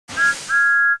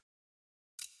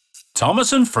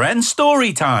Thomas and Friends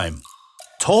story time.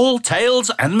 Tall Tales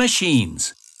and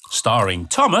Machines. Starring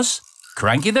Thomas,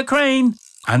 Cranky the Crane,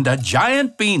 and a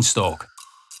giant beanstalk.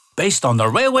 Based on the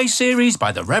Railway series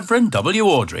by the Reverend W.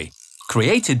 Awdry.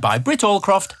 Created by Britt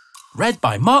Allcroft. Read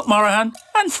by Mark Morahan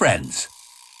and friends.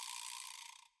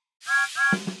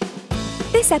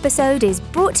 This episode is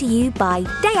brought to you by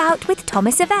Day Out with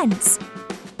Thomas Events.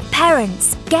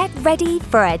 Parents, get ready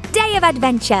for a day of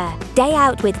adventure. Day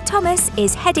Out with Thomas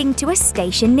is heading to a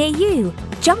station near you.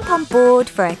 Jump on board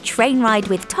for a train ride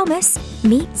with Thomas,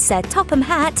 meet Sir Topham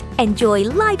Hatt, enjoy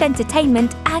live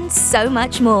entertainment and so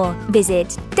much more. Visit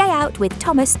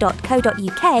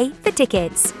dayoutwiththomas.co.uk for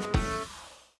tickets.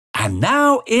 And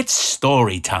now it's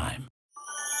story time.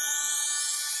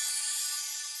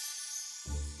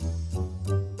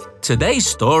 Today's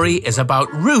story is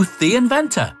about Ruth the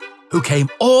inventor, who came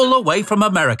all the way from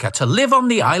America to live on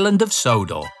the island of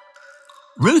Sodor.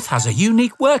 Ruth has a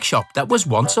unique workshop that was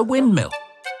once a windmill.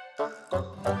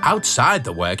 Outside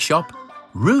the workshop,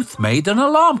 Ruth made an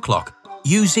alarm clock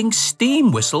using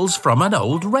steam whistles from an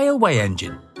old railway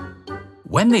engine.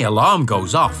 When the alarm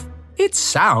goes off, it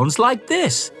sounds like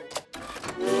this.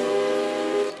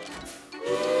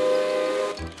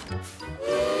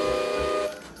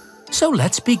 So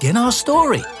let's begin our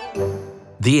story.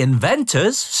 The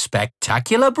Inventor's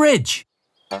Spectacular Bridge.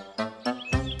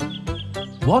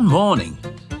 One morning,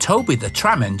 Toby the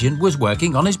tram engine was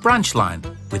working on his branch line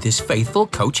with his faithful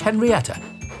coach Henrietta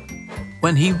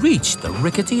when he reached the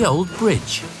rickety old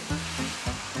bridge.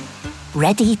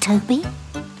 Ready, Toby?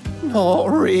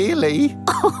 Not really.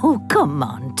 Oh, come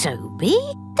on, Toby.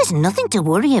 There's nothing to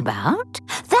worry about.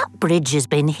 That bridge has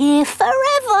been here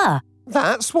forever.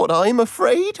 That's what I'm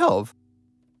afraid of.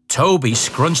 Toby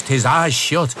scrunched his eyes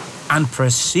shut and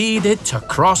proceeded to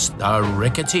cross the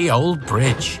rickety old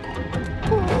bridge.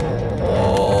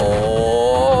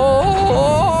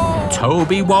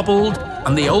 Toby wobbled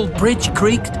and the old bridge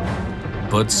creaked,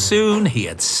 but soon he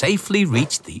had safely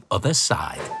reached the other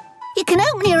side. You can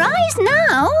open your eyes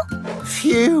now.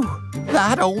 Phew,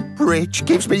 that old bridge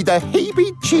gives me the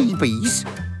heebie-jeebies.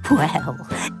 Well,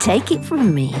 take it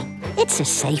from me. It's as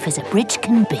safe as a bridge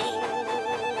can be.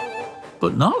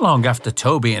 But not long after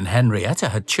Toby and Henrietta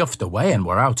had chuffed away and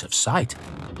were out of sight,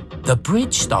 the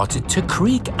bridge started to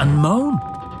creak and moan.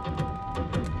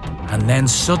 And then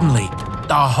suddenly,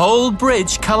 the whole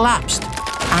bridge collapsed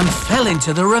and fell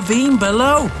into the ravine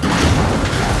below.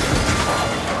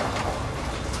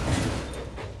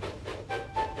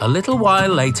 A little while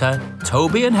later,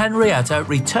 Toby and Henrietta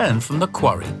returned from the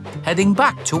quarry, heading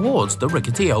back towards the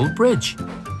rickety old bridge.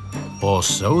 Or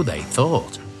so they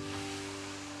thought.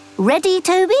 Ready,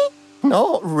 Toby?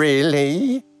 Not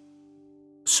really.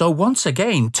 So once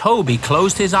again, Toby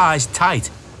closed his eyes tight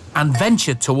and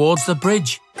ventured towards the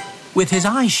bridge. With his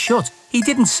eyes shut, he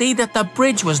didn't see that the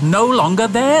bridge was no longer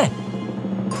there.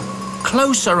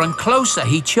 Closer and closer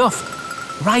he chuffed,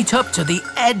 right up to the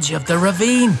edge of the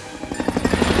ravine.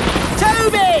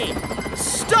 Toby!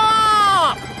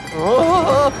 Stop!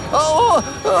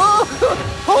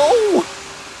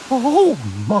 Oh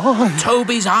my!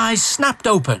 Toby's eyes snapped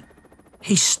open.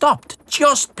 He stopped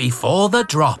just before the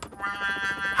drop.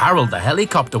 Harold the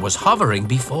helicopter was hovering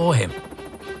before him.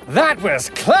 That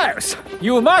was close.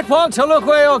 You might want to look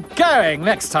where you're going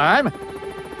next time.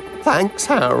 Thanks,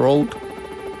 Harold.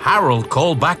 Harold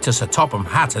called back to Sir Topham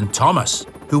Hatt and Thomas,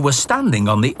 who were standing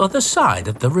on the other side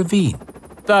of the ravine.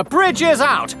 The bridge is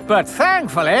out, but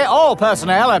thankfully all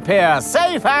personnel appear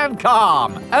safe and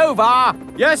calm. Over.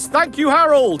 Yes, thank you,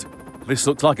 Harold. This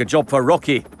looks like a job for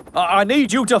Rocky. I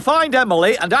need you to find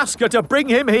Emily and ask her to bring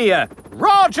him here.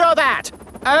 Roger that.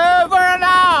 Over and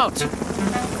out.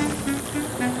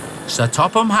 Sir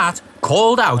Topham Hatt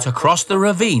called out across the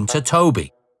ravine to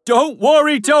Toby. Don't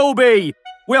worry, Toby.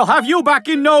 We'll have you back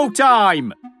in no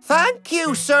time. Thank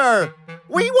you, sir.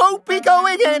 We won't be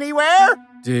going anywhere.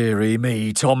 Dearie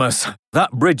me, Thomas.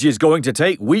 That bridge is going to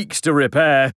take weeks to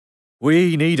repair.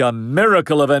 We need a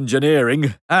miracle of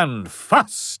engineering, and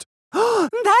fast.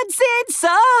 That's it,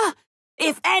 sir!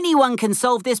 If anyone can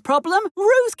solve this problem,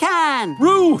 Ruth can!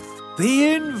 Ruth,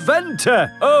 the inventor,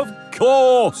 of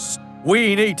course!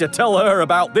 We need to tell her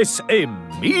about this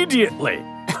immediately.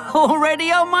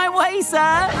 Already on my way,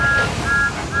 sir!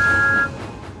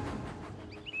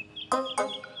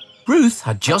 Ruth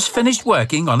had just finished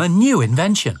working on a new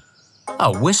invention,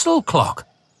 a whistle clock,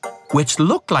 which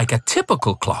looked like a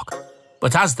typical clock.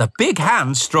 But as the big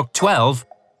hand struck 12,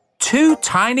 2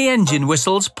 tiny engine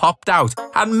whistles popped out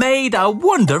and made a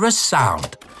wondrous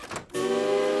sound.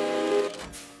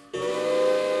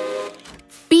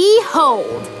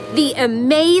 Behold, the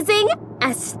amazing,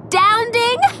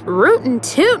 astounding, rootin'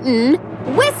 tootin'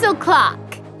 whistle clock.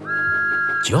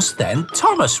 Just then,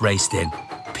 Thomas raced in,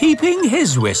 peeping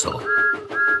his whistle.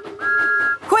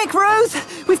 Quick,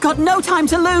 Ruth! We've got no time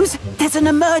to lose. There's an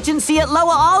emergency at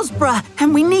Lower Alsborough,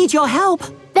 and we need your help.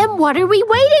 Then what are we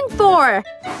waiting for?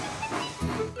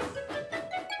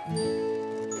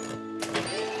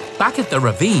 Back at the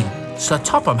ravine, Sir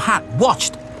Topham Hatt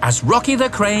watched as Rocky the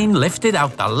Crane lifted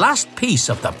out the last piece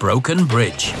of the broken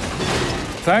bridge.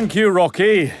 Thank you,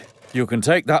 Rocky. You can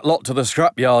take that lot to the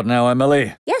scrapyard now,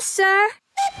 Emily. Yes, sir.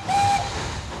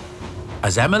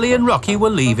 As Emily and Rocky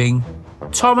were leaving,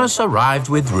 Thomas arrived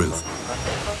with Ruth.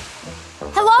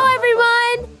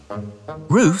 Hello, everyone.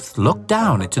 Ruth looked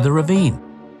down into the ravine.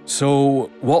 So,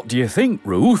 what do you think,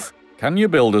 Ruth? Can you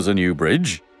build us a new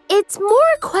bridge? It's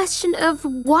more a question of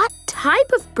what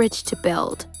type of bridge to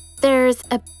build. There's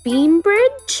a beam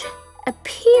bridge, a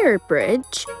pier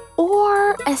bridge,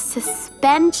 or a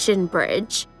suspension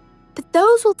bridge. But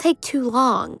those will take too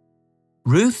long.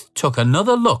 Ruth took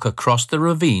another look across the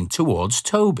ravine towards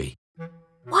Toby.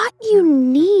 What you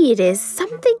need is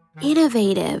something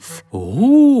innovative.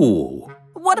 Ooh.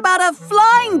 What about a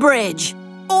flying bridge?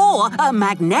 Or a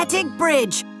magnetic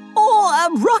bridge? Or a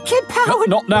rocket-powered...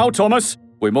 Not now, Thomas.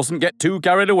 We mustn't get too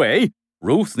carried away.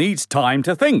 Ruth needs time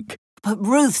to think. But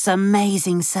Ruth's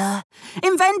amazing, sir.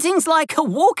 Inventing's like a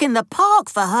walk in the park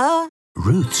for her.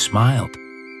 Ruth smiled.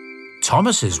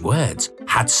 Thomas's words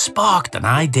had sparked an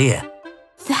idea.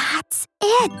 That's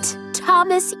it.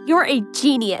 Thomas, you're a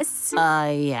genius.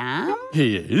 I am?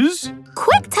 He is?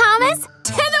 Quick, Thomas,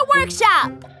 to the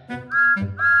workshop.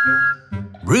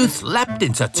 Ruth leapt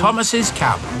into Thomas's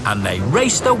cab and they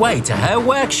raced away to her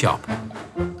workshop.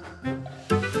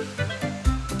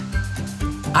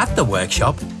 At the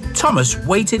workshop, Thomas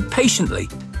waited patiently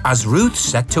as Ruth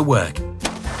set to work.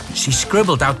 She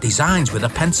scribbled out designs with a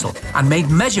pencil and made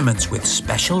measurements with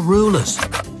special rulers.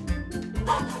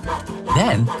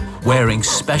 Then, wearing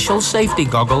special safety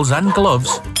goggles and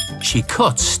gloves, she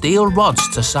cut steel rods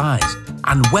to size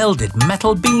and welded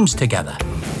metal beams together.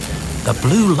 The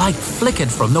blue light flickered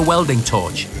from the welding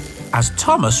torch as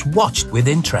Thomas watched with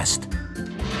interest.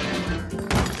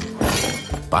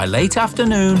 By late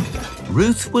afternoon,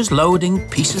 Ruth was loading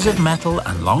pieces of metal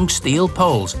and long steel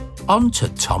poles onto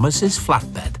Thomas's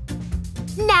flatbed.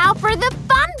 Now for the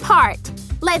fun part.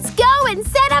 Let's go and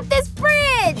set up this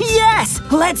bridge. Yes,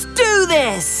 let's do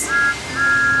this.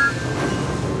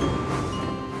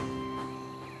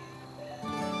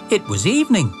 It was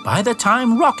evening by the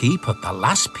time Rocky put the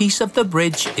last piece of the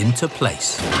bridge into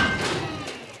place.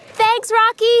 Thanks,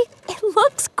 Rocky. It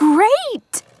looks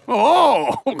great.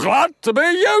 Oh, glad to be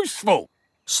useful.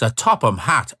 Sir Topham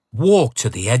Hatt walked to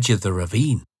the edge of the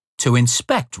ravine to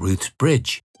inspect Ruth's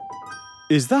bridge.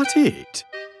 Is that it?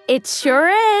 It sure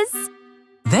is.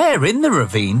 There in the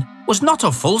ravine was not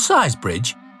a full-size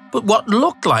bridge, but what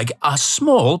looked like a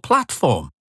small platform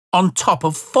on top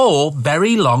of 4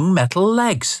 very long metal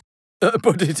legs.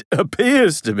 But it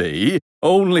appears to be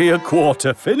only a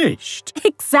quarter finished.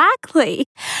 Exactly.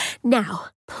 Now,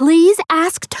 please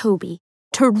ask Toby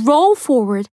to roll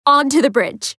forward onto the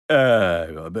bridge.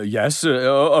 Yes,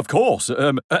 of course.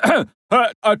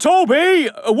 Toby,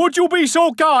 would you be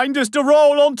so kind as to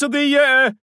roll onto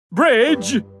the,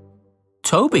 bridge?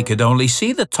 Toby could only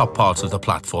see the top part of the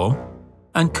platform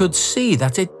and could see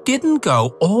that it didn't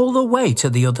go all the way to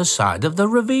the other side of the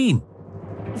ravine.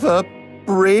 The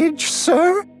bridge,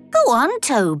 sir? Go on,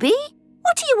 Toby.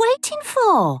 What are you waiting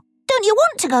for? Don't you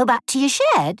want to go back to your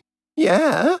shed?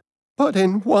 Yeah, but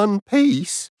in one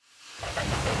piece.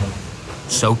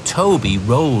 So Toby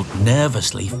rolled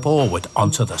nervously forward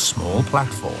onto the small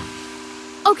platform.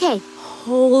 Okay,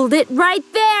 hold it right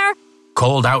there.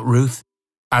 Called out Ruth,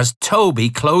 as Toby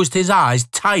closed his eyes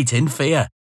tight in fear.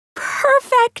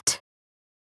 Perfect.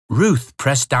 Ruth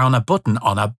pressed down a button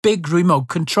on a big remote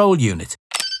control unit,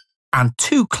 and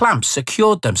 2 clamps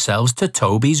secured themselves to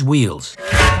Toby's wheels.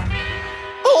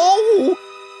 Oh!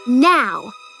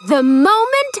 Now, the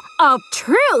moment of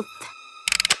truth.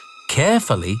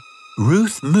 Carefully,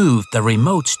 Ruth moved the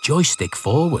remote's joystick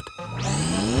forward.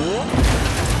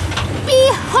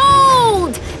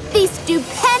 Behold! The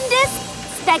stupendous,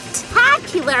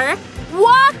 spectacular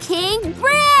walking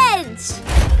bridge!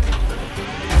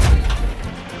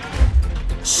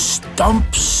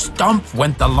 Stomp, stomp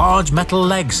went the large metal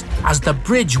legs as the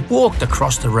bridge walked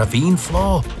across the ravine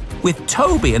floor, with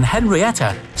Toby and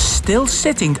Henrietta still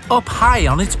sitting up high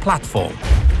on its platform.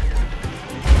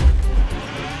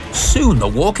 Soon the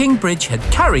walking bridge had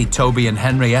carried Toby and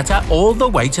Henrietta all the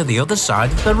way to the other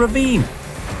side of the ravine.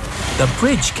 The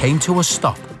bridge came to a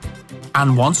stop,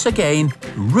 and once again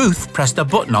Ruth pressed a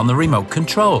button on the remote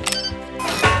control.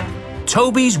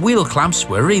 Toby's wheel clamps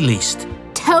were released.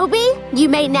 Toby, you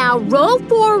may now roll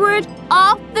forward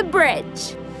off the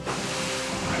bridge.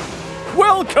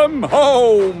 Welcome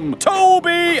home,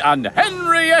 Toby and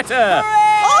Henrietta!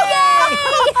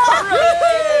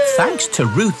 Thanks to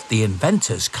Ruth the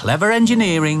inventor's clever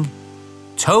engineering,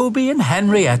 Toby and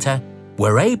Henrietta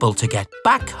were able to get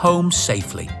back home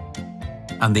safely.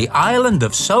 And the island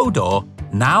of Sodor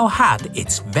now had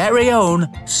its very own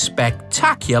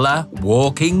spectacular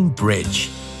walking bridge.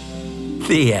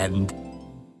 The end.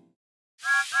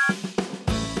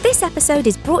 This episode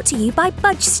is brought to you by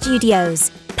Budge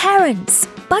Studios. Parents!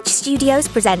 Budge Studios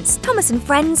presents Thomas and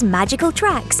Friends Magical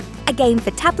Tracks, a game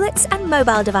for tablets and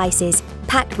mobile devices,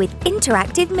 packed with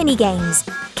interactive mini-games.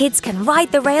 Kids can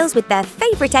ride the rails with their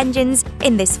favourite engines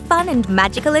in this fun and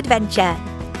magical adventure.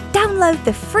 Download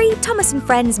the free Thomas and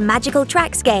Friends Magical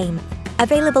Tracks game,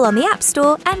 available on the App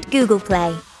Store and Google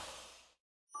Play.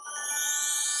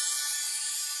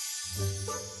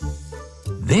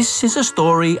 This is a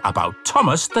story about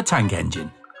Thomas the Tank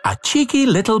Engine, a cheeky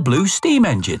little blue steam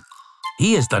engine.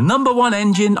 He is the #1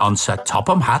 engine on Sir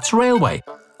Topham Hatt's railway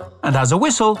and has a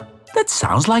whistle that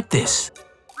sounds like this.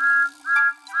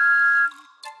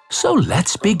 So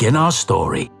let's begin our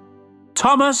story.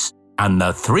 Thomas and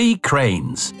the 3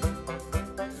 Cranes.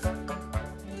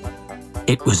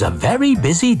 It was a very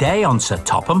busy day on Sir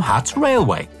Topham Hatt's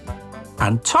railway,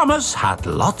 and Thomas had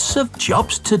lots of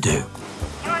jobs to do.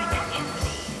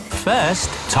 First,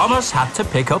 Thomas had to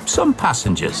pick up some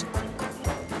passengers.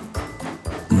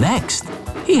 Next,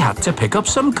 he had to pick up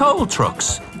some coal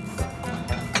trucks.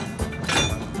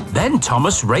 Then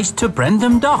Thomas raced to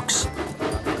Brendam Docks.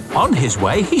 On his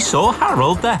way, he saw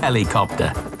Harold the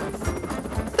helicopter.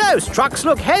 Those trucks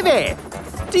look heavy.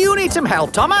 Do you need some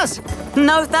help, Thomas?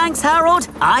 No thanks, Harold.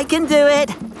 I can do it.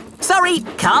 Sorry,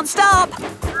 can't stop.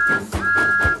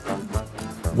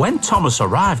 When Thomas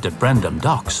arrived at Brendam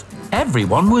Docks,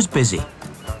 everyone was busy.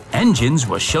 Engines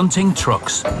were shunting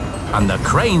trucks, and the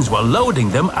cranes were loading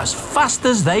them as fast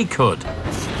as they could.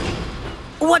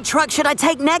 What truck should I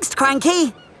take next,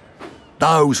 Cranky?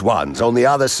 Those ones on the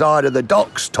other side of the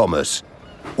docks, Thomas.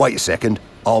 Wait a second,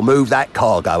 I'll move that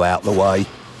cargo out the way.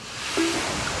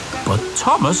 But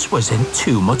Thomas was in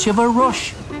too much of a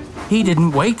rush. He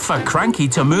didn't wait for Cranky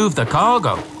to move the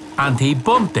cargo, and he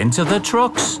bumped into the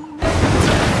trucks.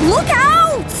 Look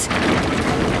out!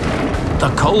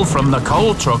 The coal from the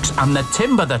coal trucks and the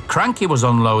timber that Cranky was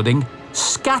unloading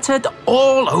scattered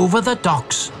all over the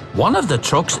docks. One of the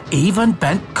trucks even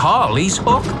bent Carly's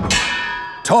hook.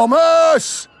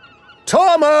 Thomas!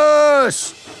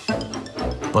 Thomas!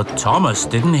 But Thomas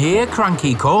didn't hear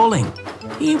Cranky calling.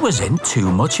 He was in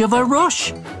too much of a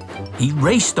rush. He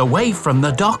raced away from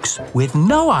the docks with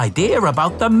no idea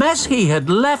about the mess he had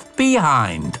left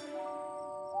behind.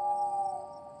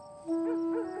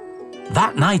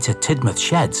 That night at Tidmouth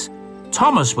Sheds,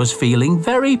 Thomas was feeling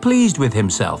very pleased with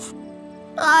himself.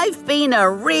 I've been a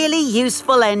really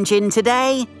useful engine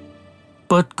today.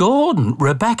 But Gordon,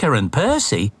 Rebecca and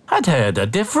Percy had heard a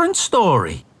different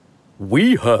story.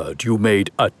 We heard you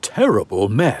made a terrible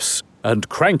mess, and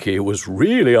Cranky was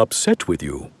really upset with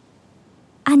you.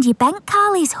 And you bent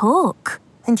Carly's hook.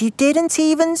 And you didn't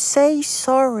even say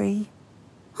sorry.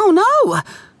 Oh no!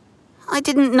 I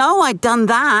didn't know I'd done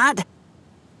that.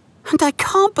 And I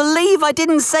can't believe I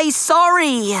didn't say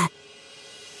sorry.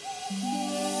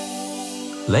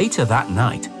 Later that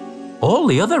night, all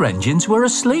the other engines were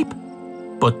asleep.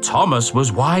 But Thomas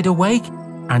was wide awake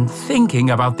and thinking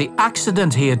about the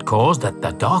accident he had caused at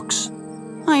the docks.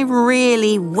 I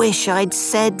really wish I'd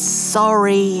said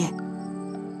sorry.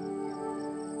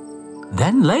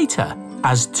 Then later,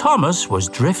 as Thomas was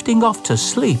drifting off to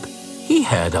sleep, he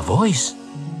heard a voice.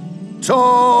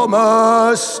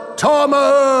 Thomas!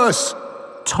 Thomas!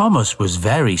 Thomas was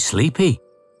very sleepy.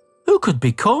 Who could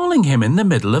be calling him in the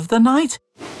middle of the night?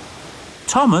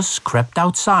 Thomas crept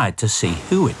outside to see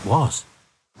who it was.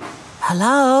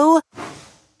 Hello?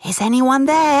 Is anyone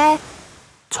there?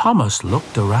 Thomas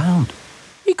looked around.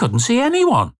 He couldn't see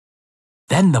anyone.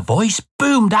 Then the voice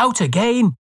boomed out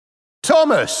again.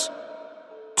 Thomas!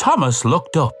 Thomas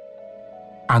looked up,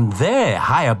 and there,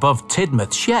 high above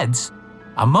Tidmouth Sheds,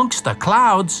 amongst the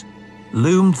clouds,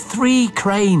 loomed 3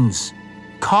 cranes.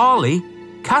 Carly,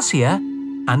 Cassia,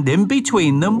 and in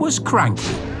between them was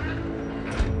Cranky.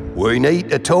 We need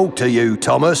to talk to you,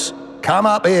 Thomas. Come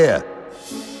up here.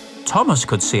 Thomas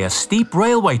could see a steep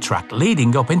railway track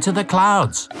leading up into the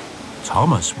clouds.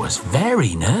 Thomas was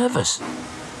very nervous,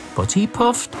 but he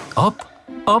puffed up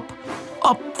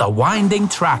the winding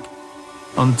track,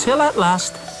 until at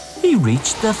last he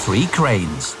reached the 3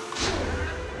 cranes.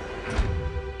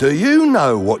 Do you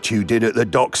know what you did at the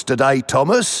docks today,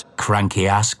 Thomas? Cranky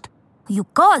asked. You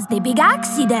caused a big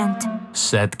accident.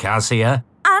 Said Cassia.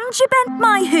 And you bent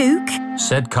my hook.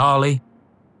 Said Carly.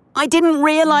 I didn't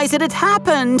realise it had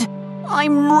happened.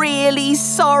 I'm really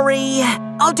sorry.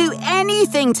 I'll do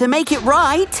anything to make it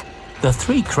right. The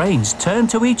three cranes turned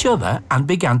to each other and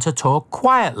began to talk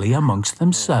quietly amongst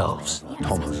themselves.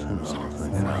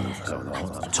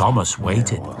 Thomas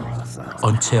waited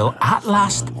until at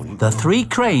last the three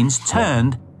cranes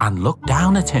turned and looked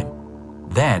down at him.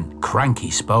 Then Cranky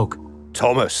spoke.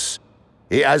 Thomas,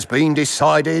 it has been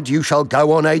decided you shall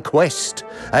go on a quest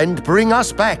and bring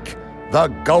us back the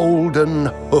Golden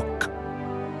Hook.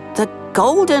 The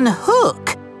Golden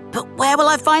Hook? But where will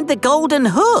I find the Golden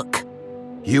Hook?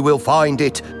 You will find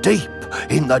it deep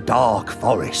in the dark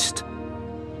forest.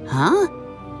 Huh?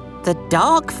 The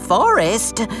dark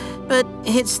forest? But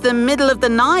it's the middle of the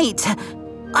night.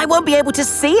 I won't be able to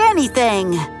see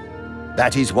anything.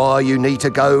 That is why you need to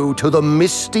go to the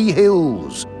Misty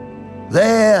Hills.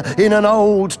 There, in an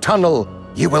old tunnel,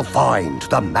 you will find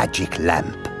the magic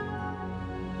lamp.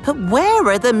 But where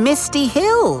are the Misty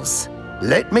Hills?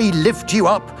 Let me lift you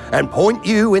up and point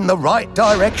you in the right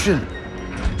direction.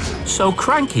 So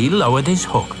Cranky lowered his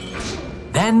hook,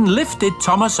 then lifted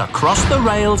Thomas across the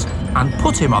rails and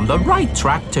put him on the right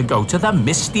track to go to the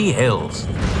Misty Hills.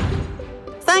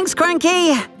 Thanks,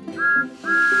 Cranky.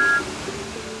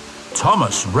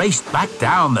 Thomas raced back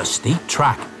down the steep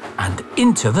track and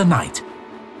into the night.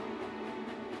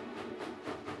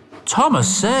 Thomas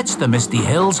searched the Misty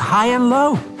Hills high and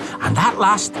low, and at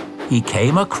last he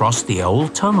came across the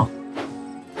old tunnel.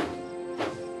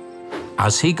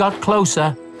 As he got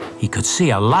closer, he could see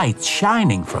a light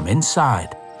shining from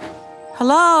inside.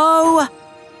 Hello?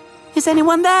 Is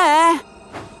anyone there?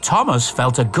 Thomas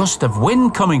felt a gust of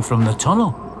wind coming from the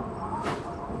tunnel.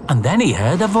 And then he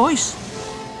heard a voice.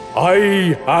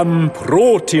 I am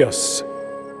Proteus.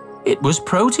 It was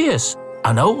Proteus,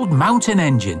 an old mountain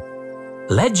engine.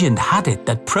 Legend had it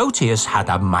that Proteus had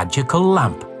a magical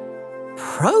lamp.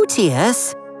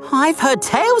 Proteus? I've heard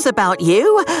tales about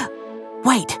you.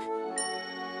 Wait.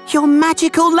 Your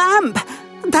magical lamp!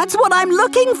 That's what I'm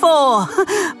looking for!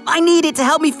 I need it to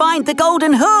help me find the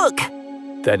Golden Hook!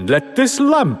 Then let this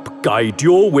lamp guide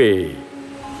your way.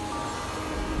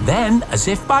 Then, as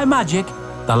if by magic,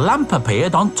 the lamp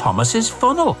appeared on Thomas's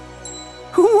funnel.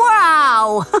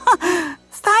 Wow!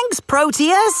 Thanks,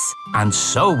 Proteus! And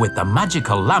so, with the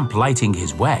magical lamp lighting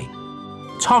his way,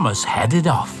 Thomas headed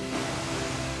off.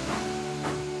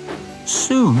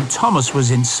 Soon, Thomas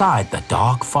was inside the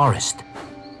dark forest.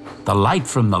 The light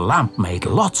from the lamp made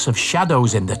lots of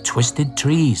shadows in the twisted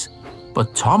trees,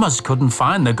 but Thomas couldn't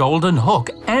find the Golden Hook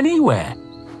anywhere.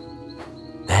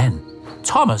 Then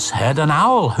Thomas heard an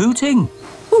owl hooting.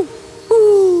 Ooh,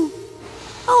 ooh.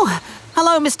 Oh,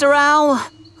 hello, Mr. Owl.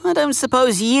 I don't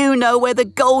suppose you know where the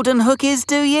Golden Hook is,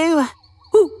 do you?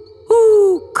 Ooh,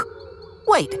 hook.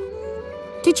 Wait,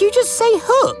 did you just say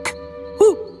hook?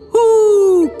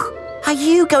 Hook. Are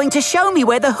you going to show me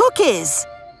where the hook is?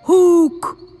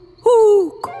 Hook.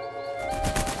 Hook.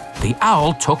 The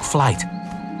owl took flight,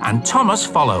 and Thomas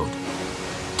followed,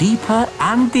 deeper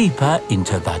and deeper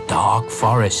into the dark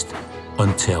forest,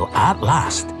 until at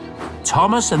last,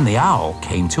 Thomas and the owl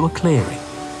came to a clearing.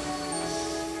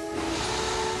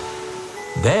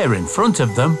 There in front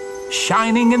of them,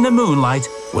 shining in the moonlight,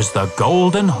 was the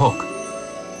Golden Hook.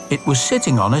 It was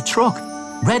sitting on a truck,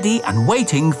 ready and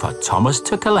waiting for Thomas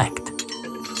to collect.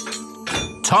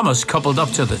 Thomas coupled up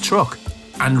to the truck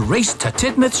and raced to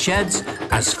Tidmouth Sheds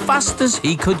as fast as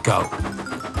he could go.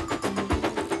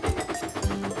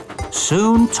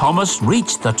 Soon Thomas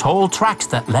reached the tall tracks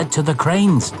that led to the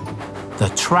cranes.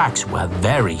 The tracks were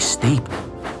very steep,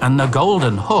 and the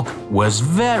Golden Hook was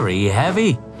very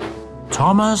heavy.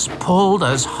 Thomas pulled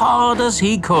as hard as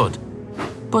he could,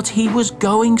 but he was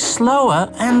going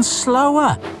slower and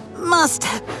slower. Must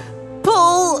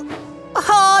pull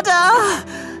harder.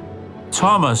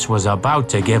 Thomas was about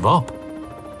to give up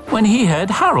when he heard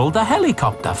Harold the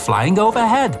helicopter flying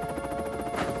overhead.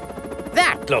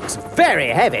 That looks very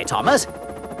heavy, Thomas.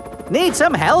 Need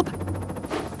some help?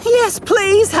 Yes,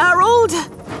 please, Harold.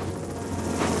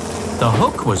 The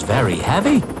hook was very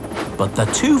heavy, but the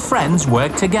two friends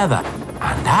worked together,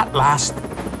 and at last,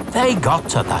 they got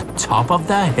to the top of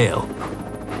the hill.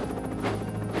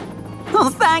 Oh,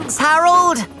 thanks,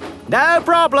 Harold. No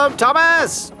problem,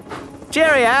 Thomas.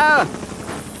 Cheerio.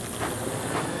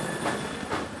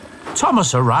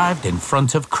 Thomas arrived in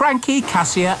front of Cranky,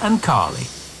 Cassia and Carly.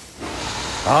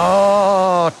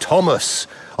 Ah, Thomas,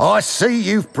 I see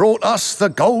you've brought us the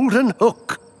Golden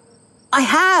Hook. I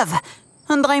have.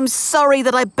 And I'm sorry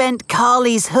that I bent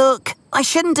Carly's hook. I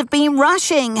shouldn't have been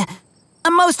rushing.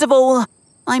 And most of all,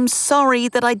 I'm sorry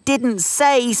that I didn't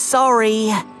say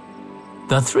sorry.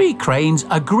 The three cranes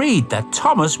agreed that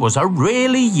Thomas was a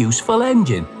really useful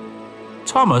engine.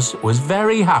 Thomas was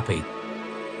very happy.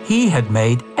 He had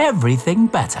made everything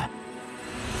better.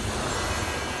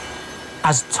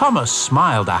 As Thomas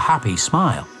smiled a happy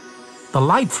smile, the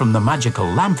light from the magical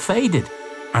lamp faded,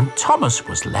 and Thomas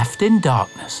was left in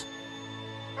darkness.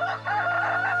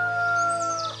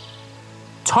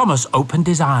 Thomas opened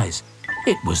his eyes.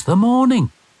 It was the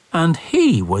morning, and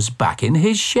he was back in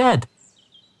his shed.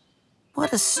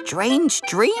 What a strange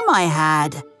dream I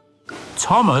had.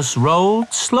 Thomas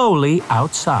rolled slowly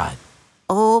outside.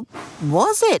 Or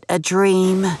was it a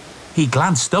dream? He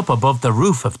glanced up above the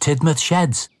roof of Tidmouth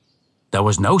Sheds. There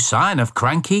was no sign of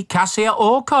Cranky, Cassia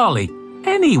or Carly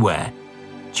anywhere.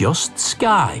 Just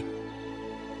sky.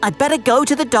 I'd better go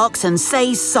to the docks and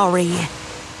say sorry.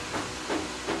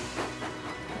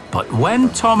 But when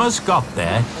Thomas got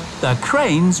there, the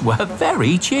cranes were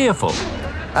very cheerful.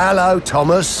 Hello,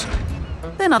 Thomas.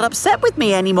 They're not upset with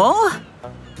me anymore.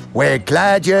 We're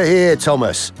glad you're here,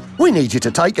 Thomas. We need you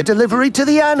to take a delivery to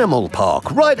the animal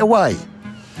park right away.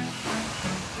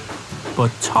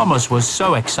 But Thomas was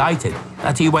so excited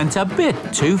that he went a bit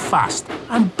too fast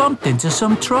and bumped into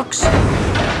some trucks.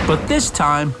 But this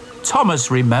time, Thomas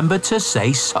remembered to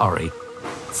say sorry.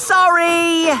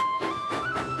 Sorry!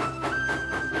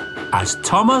 As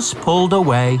Thomas pulled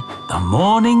away, the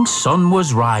morning sun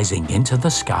was rising into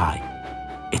the sky.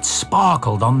 It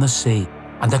sparkled on the sea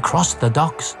and across the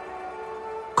docks.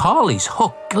 Carly's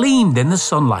hook gleamed in the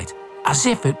sunlight as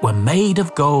if it were made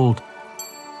of gold.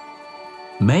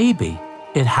 Maybe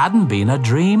it hadn't been a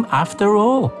dream after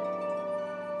all.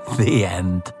 The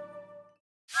end.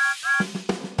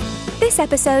 This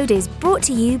episode is brought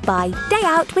to you by Day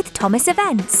Out with Thomas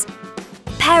Events.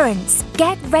 Parents,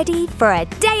 get ready for a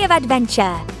day of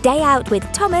adventure. Day Out with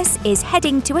Thomas is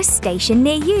heading to a station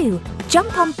near you.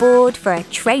 Jump on board for a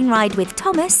train ride with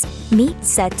Thomas, meet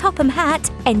Sir Topham Hatt,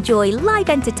 enjoy live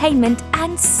entertainment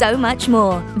and so much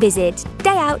more. Visit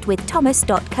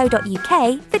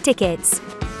dayoutwiththomas.co.uk for tickets.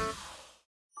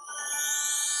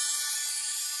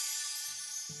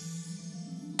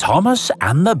 Thomas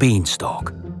and the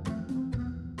Beanstalk.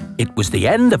 It was the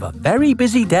end of a very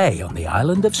busy day on the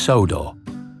island of Sodor.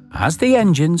 As the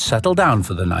engines settled down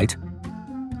for the night,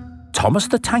 Thomas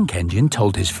the Tank Engine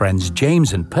told his friends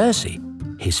James and Percy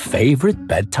his favourite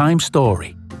bedtime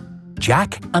story,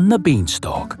 Jack and the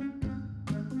Beanstalk.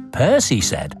 Percy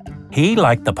said he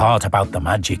liked the part about the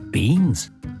magic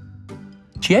beans.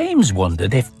 James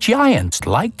wondered if giants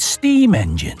liked steam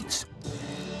engines.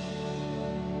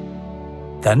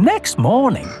 The next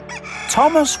morning,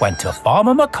 Thomas went to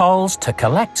Farmer McColl's to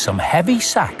collect some heavy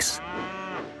sacks.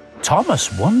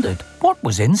 Thomas wondered what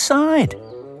was inside.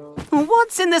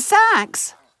 What's in the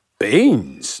sacks?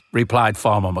 Beans, replied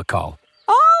Farmer McColl.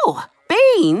 Oh,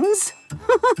 beans?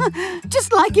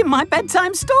 Just like in my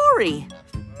bedtime story.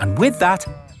 And with that,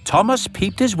 Thomas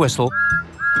peeped his whistle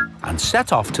and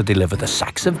set off to deliver the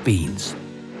sacks of beans.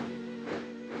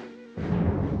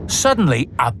 Suddenly,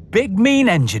 a big mean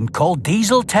engine called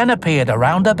Diesel 10 appeared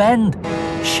around a bend,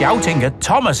 shouting at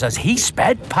Thomas as he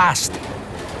sped past.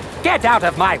 Get out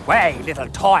of my way, little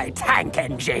toy tank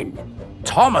engine!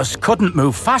 Thomas couldn't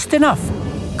move fast enough.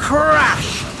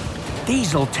 Crash!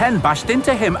 Diesel 10 bashed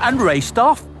into him and raced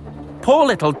off. Poor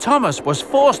little Thomas was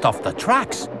forced off the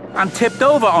tracks and tipped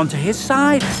over onto his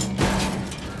side,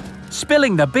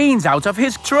 spilling the beans out of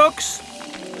his trucks.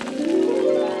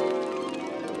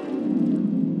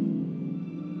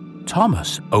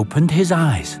 Thomas opened his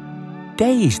eyes,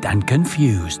 dazed and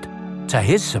confused. To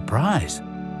his surprise,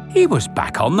 he was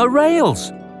back on the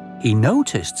rails. He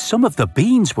noticed some of the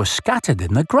beans were scattered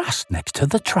in the grass next to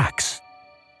the tracks.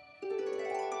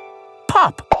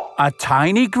 Pop! A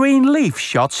tiny green leaf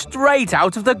shot straight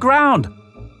out of the ground.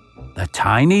 The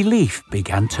tiny leaf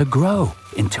began to grow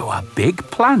into a big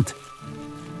plant.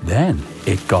 Then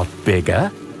it got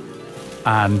bigger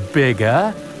and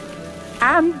bigger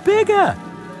and bigger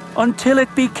until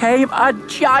it became a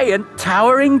giant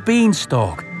towering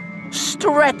beanstalk,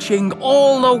 stretching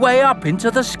all the way up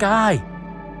into the sky.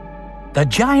 The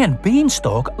giant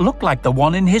beanstalk looked like the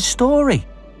one in his story,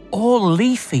 all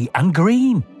leafy and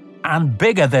green, and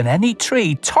bigger than any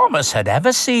tree Thomas had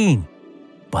ever seen.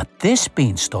 But this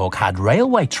beanstalk had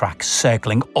railway tracks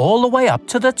circling all the way up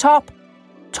to the top.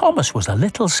 Thomas was a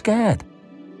little scared,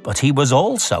 but he was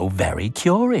also very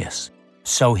curious.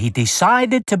 So he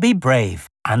decided to be brave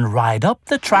and ride up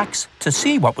the tracks to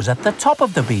see what was at the top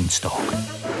of the beanstalk.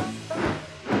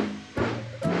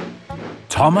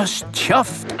 Thomas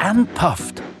chuffed and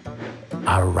puffed.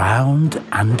 Around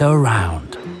and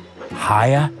around.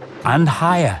 Higher and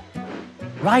higher.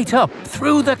 Right up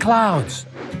through the clouds.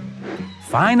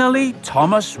 Finally,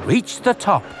 Thomas reached the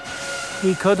top.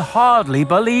 He could hardly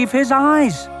believe his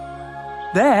eyes.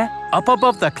 There, up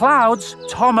above the clouds,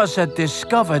 Thomas had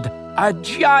discovered a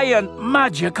giant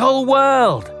magical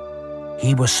world.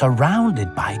 He was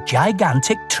surrounded by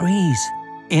gigantic trees,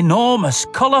 enormous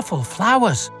colourful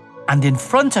flowers, and in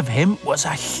front of him was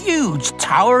a huge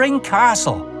towering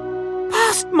castle.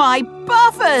 Past my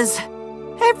buffers!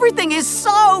 Everything is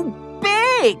so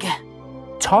big!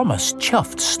 Thomas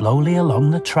chuffed slowly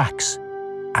along the tracks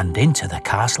and into the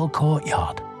castle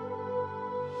courtyard.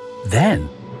 Then,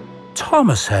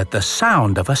 Thomas heard the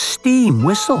sound of a steam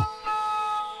whistle.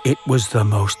 It was the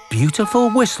most beautiful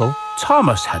whistle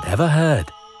Thomas had ever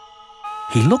heard.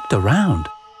 He looked around,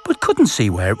 but couldn't see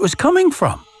where it was coming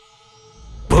from.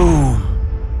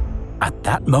 Boom! At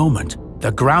that moment,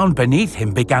 the ground beneath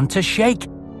him began to shake.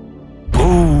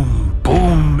 Boom,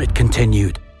 boom, it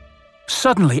continued.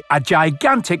 Suddenly, a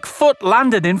gigantic foot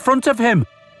landed in front of him.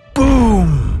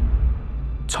 Boom!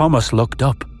 Thomas looked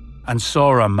up and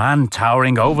saw a man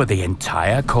towering over the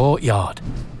entire courtyard.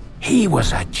 He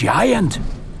was a giant,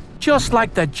 just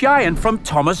like the giant from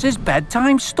Thomas's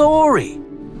bedtime story.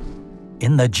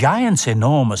 In the giant's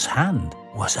enormous hand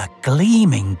was a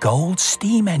gleaming gold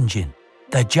steam engine.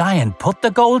 The giant put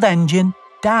the gold engine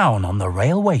down on the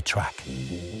railway track.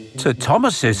 To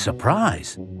Thomas's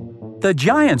surprise, the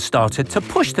giant started to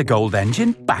push the gold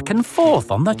engine back and forth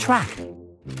on the track.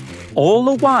 All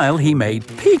the while he made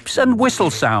peeps and whistle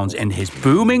sounds in his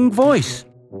booming voice.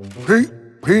 Peep,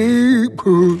 peep.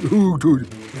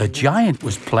 The giant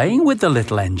was playing with the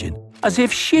little engine as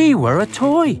if she were a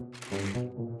toy.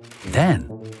 Then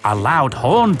a loud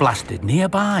horn blasted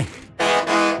nearby.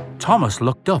 Thomas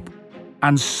looked up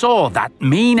and saw that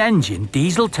mean engine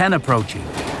Diesel 10 approaching.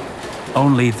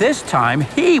 Only this time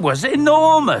he was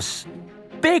enormous,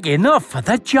 big enough for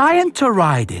the giant to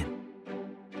ride in.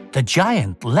 The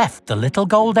giant left the little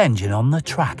gold engine on the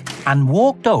track and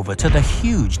walked over to the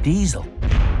huge Diesel.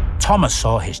 Thomas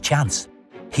saw his chance.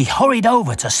 He hurried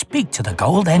over to speak to the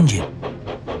gold engine.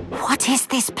 What is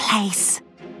this place?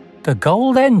 The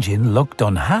gold engine looked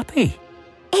unhappy.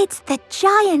 It's the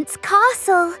giant's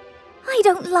castle. I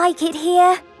don't like it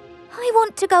here. I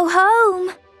want to go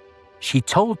home. She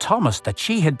told Thomas that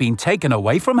she had been taken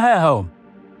away from her home,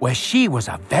 where she was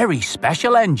a very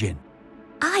special engine.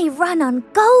 I run on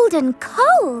golden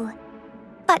coal.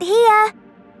 But here,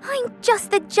 I'm just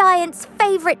the giant's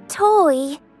favourite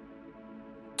toy.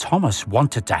 Thomas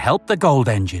wanted to help the gold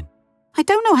engine. I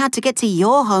don't know how to get to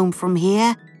your home from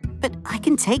here, but I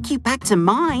can take you back to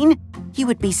mine. You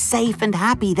would be safe and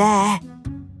happy there.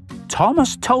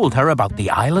 Thomas told her about the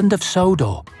island of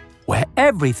Sodor, where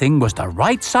everything was the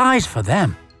right size for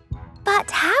them.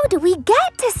 But how do we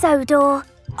get to Sodor?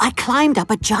 I climbed up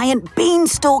a giant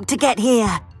beanstalk to get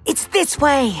here. It's this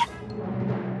way.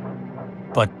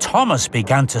 But Thomas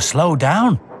began to slow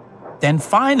down, then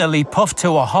finally puffed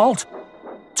to a halt.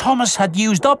 Thomas had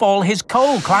used up all his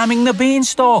coal climbing the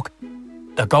beanstalk.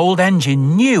 The gold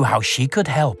engine knew how she could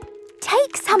help.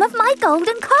 Take some of my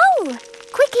golden coal.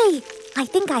 Quickly, I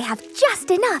think I have just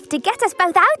enough to get us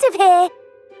both out of here.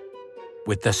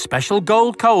 With the special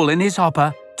gold coal in his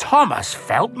hopper, Thomas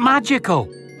felt magical.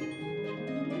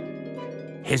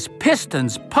 His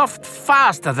pistons puffed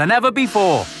faster than ever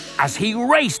before as he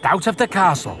raced out of the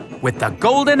castle, with the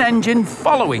golden engine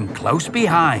following close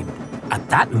behind. At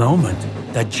that moment,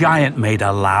 the giant made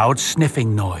a loud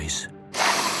sniffing noise.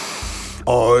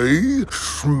 I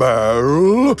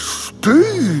smell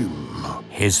steam.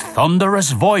 His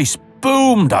thunderous voice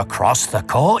boomed across the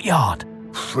courtyard.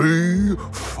 3,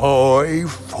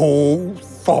 5, 4,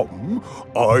 thumb.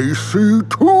 I see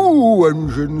 2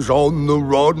 engines on the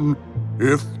run.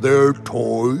 If they're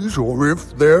toys or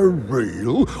if they're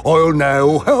real, I'll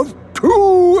now have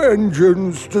 2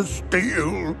 engines to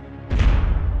steal.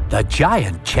 The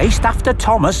giant chased after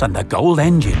Thomas and the gold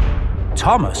engine.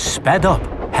 Thomas sped up,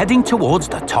 heading towards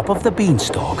the top of the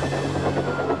beanstalk.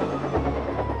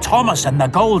 Thomas and the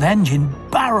gold engine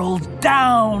barreled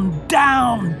down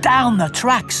the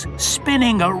tracks,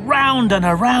 spinning around and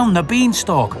around the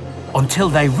beanstalk until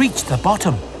they reached the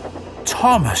bottom.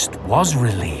 Thomas was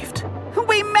relieved.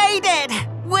 We made it!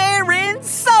 We're in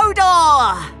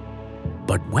Sodor!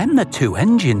 But when the 2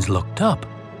 engines looked up,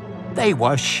 they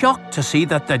were shocked to see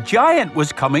that the giant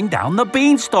was coming down the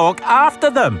beanstalk after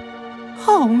them.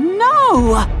 Oh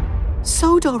no!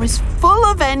 Sodor is full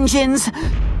of engines.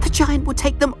 The giant would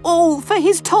take them all for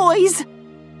his toys.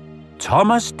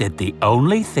 Thomas did the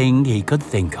only thing he could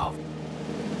think of.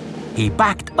 He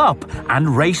backed up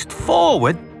and raced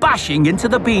forward, bashing into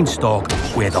the beanstalk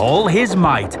with all his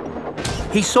might.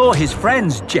 He saw his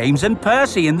friends James and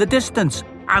Percy in the distance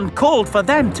and called for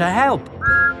them to help.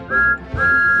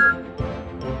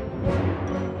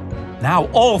 Now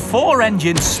all 4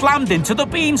 engines slammed into the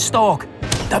beanstalk.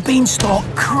 The beanstalk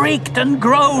creaked and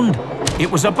groaned. It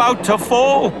was about to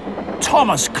fall.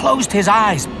 Thomas closed his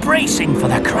eyes, bracing for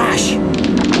the crash.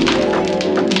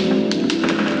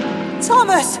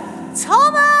 Thomas!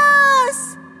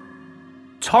 Thomas!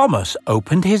 Thomas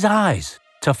opened his eyes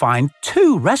to find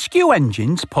 2 rescue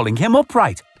engines pulling him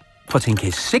upright, putting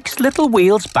his 6 little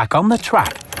wheels back on the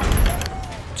track.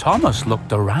 Thomas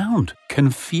looked around,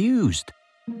 confused.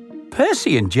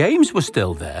 Percy and James were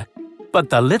still there, but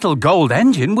the little gold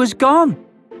engine was gone.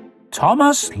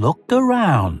 Thomas looked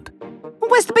around.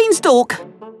 Where's the beanstalk?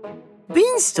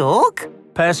 Beanstalk?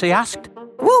 Percy asked.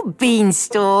 What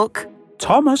beanstalk?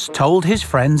 Thomas told his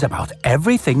friends about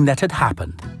everything that had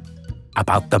happened.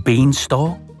 About the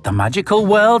beanstalk, the magical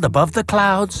world above the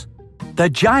clouds, the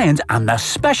giant and the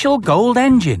special gold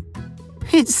engine.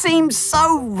 It seems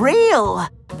so real,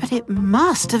 but it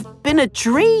must have been a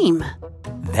dream.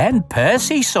 Then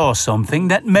Percy saw something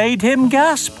that made him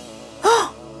gasp.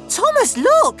 Thomas,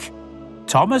 look!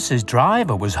 Thomas's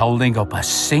driver was holding up a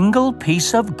single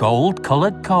piece of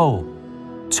gold-coloured coal.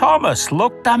 Thomas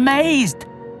looked amazed.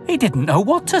 He didn't know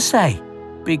what to say,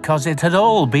 because it had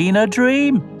all been a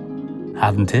dream,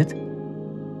 hadn't it?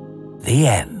 The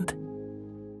end.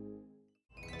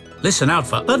 Listen out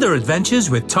for other adventures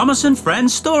with Thomas and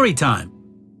Friends Storytime.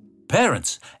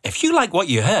 Parents, if you like what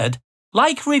you heard,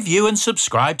 like, review and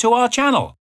subscribe to our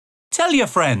channel. Tell your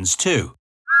friends too.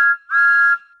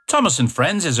 Thomas and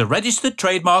Friends is a registered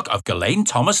trademark of Ghislaine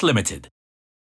Thomas Limited.